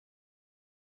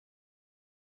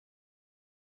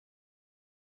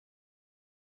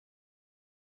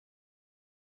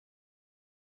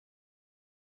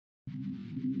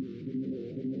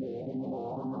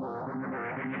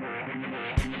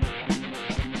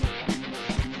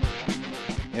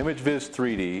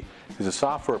ImageVis3D is a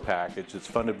software package that's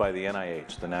funded by the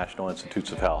NIH, the National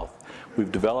Institutes of Health.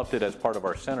 We've developed it as part of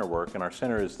our center work, and our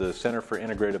center is the Center for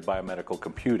Integrated Biomedical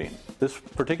Computing. This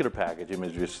particular package,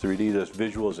 ImageVis3D, does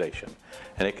visualization,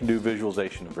 and it can do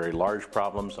visualization of very large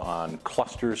problems on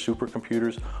clusters,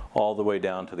 supercomputers, all the way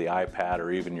down to the iPad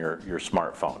or even your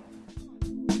smartphone.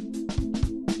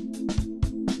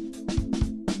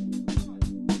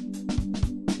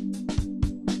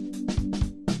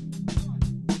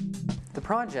 The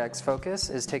project's focus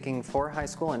is taking 4 high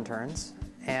school interns,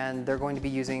 and they're going to be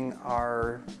using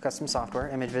our custom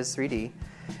software, ImageVis3D.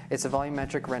 It's a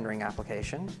volumetric rendering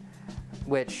application,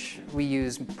 which we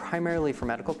use primarily for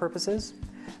medical purposes,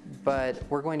 but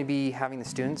we're going to be having the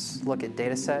students look at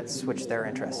data sets which they're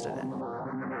interested in.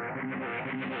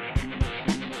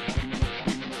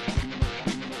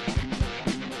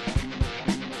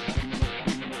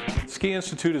 SCI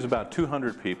Institute is about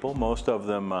 200 people, most of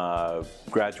them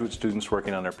graduate students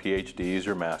working on their PhDs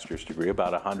or master's degree,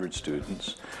 about 100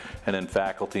 students, and then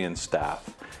faculty and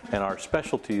staff. And our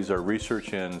specialties are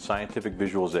research in scientific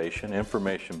visualization,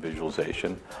 information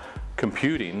visualization,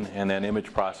 computing, and then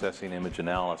image processing, image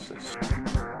analysis.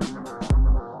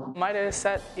 My data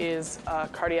set is a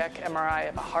cardiac MRI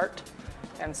of a heart,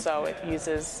 and so it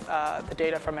uses the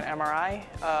data from an MRI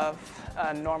of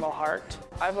a normal heart.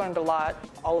 I've learned a lot,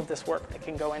 all of this work that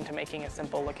can go into making a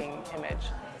simple looking image.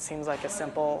 It seems like a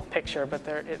simple picture, but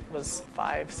it was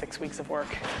 5-6 weeks of work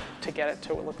to get it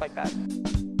to look like that.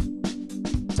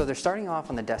 So they're starting off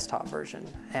on the desktop version,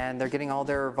 and they're getting all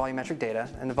their volumetric data,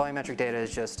 and the volumetric data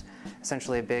is just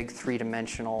essentially a big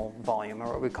 3-dimensional volume, or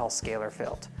what we call scalar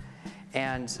field.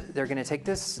 And they're going to take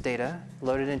this data,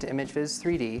 load it into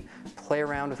ImageVis3D, play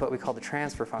around with what we call the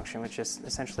transfer function, which is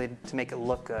essentially to make it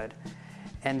look good,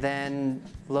 and then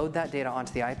load that data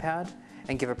onto the iPad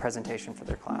and give a presentation for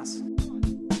their class.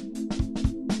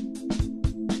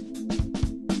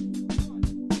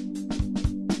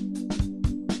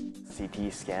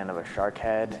 CT scan of a shark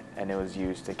head, and it was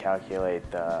used to calculate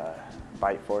the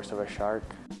bite force of a shark.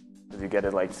 You get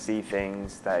to see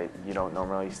things that you don't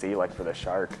normally see, like for the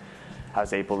shark. I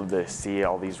was able to see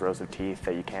all these rows of teeth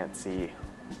that you can't see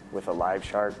with a live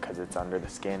shark because it's under the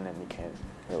skin and you can't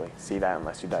really see that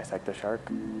unless you dissect the shark.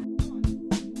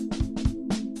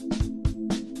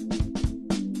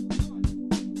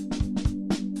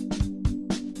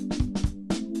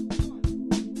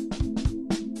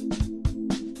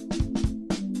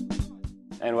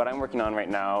 And what I'm working on right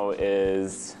now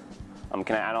is kind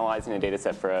of analyzing a data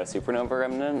set for a supernova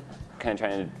remnant, kind of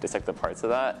trying to dissect the parts of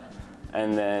that.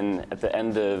 And then at the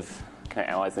end of kind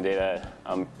of analyzing the data,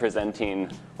 presenting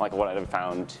what I've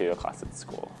found to a class at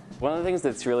school. One of the things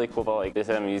that's really cool about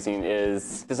data I'm using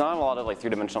is there's not a lot of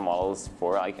 3-dimensional models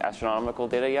for astronomical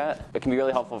data yet. It can be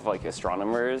really helpful for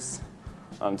astronomers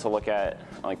to look at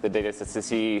the data sets to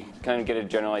see, kind of get a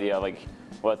general idea of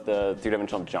what the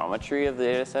 3-dimensional geometry of the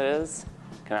data set is.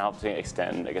 Kind of helps me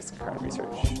extend, I guess, current research.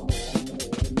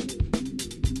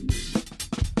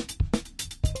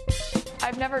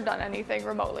 I've never done anything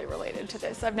remotely related to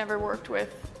this. I've never worked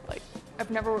with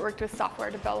software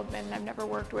development. I've never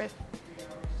worked with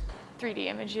 3D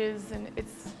images, and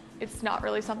it's not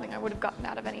really something I would have gotten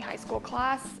out of any high school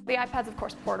class. The iPad's of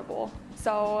course portable,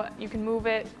 so you can move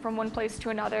it from one place to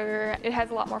another. It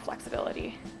has a lot more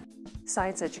flexibility.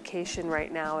 Science education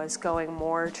right now is going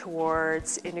more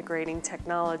towards integrating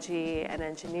technology and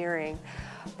engineering,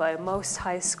 but most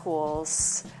high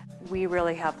schools, we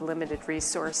really have limited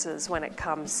resources when it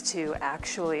comes to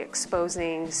actually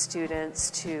exposing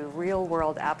students to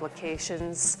real-world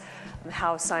applications,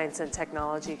 how science and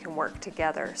technology can work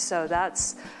together. So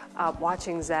that's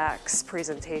watching Zach's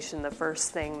presentation, the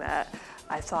first thing that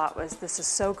I thought was, this is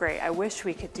so great. I wish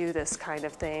we could do this kind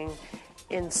of thing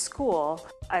in school.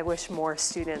 I wish more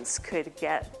students could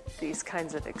get these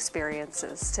kinds of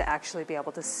experiences to actually be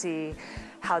able to see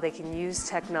how they can use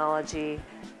technology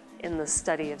in the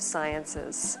study of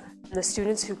sciences. The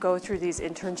students who go through these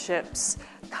internships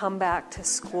come back to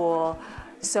school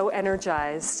so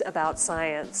energized about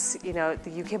science.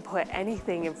 You can put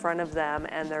anything in front of them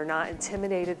and they're not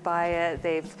intimidated by it.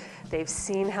 They've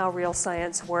seen how real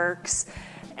science works,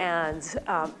 and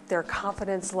their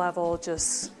confidence level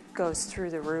just goes through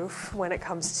the roof when it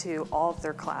comes to all of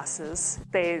their classes.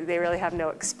 They really have no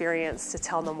experience to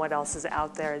tell them what else is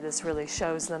out there. This really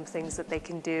shows them things that they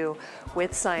can do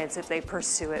with science if they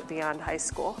pursue it beyond high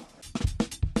school.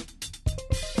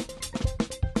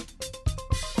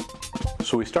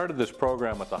 So we started this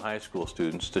program with the high school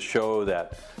students to show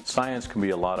that science can be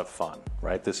a lot of fun,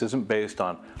 right? This isn't based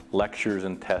on lectures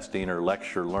and testing or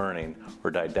lecture learning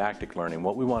or didactic learning.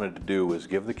 What we wanted to do was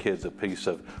give the kids a piece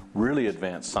of really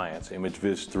advanced science,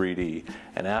 ImageVis3D,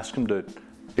 and ask them to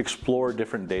explore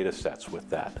different data sets with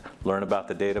that. Learn about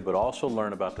the data, but also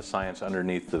learn about the science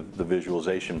underneath the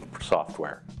visualization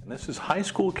software. And this is high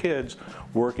school kids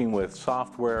working with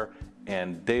software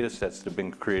and data sets that have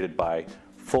been created by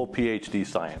full PhD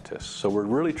scientists. So we're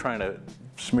really trying to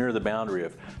smear the boundary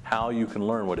of how you can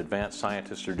learn what advanced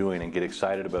scientists are doing and get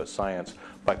excited about science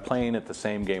by playing at the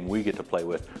same game we get to play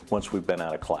with once we've been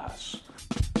out of class.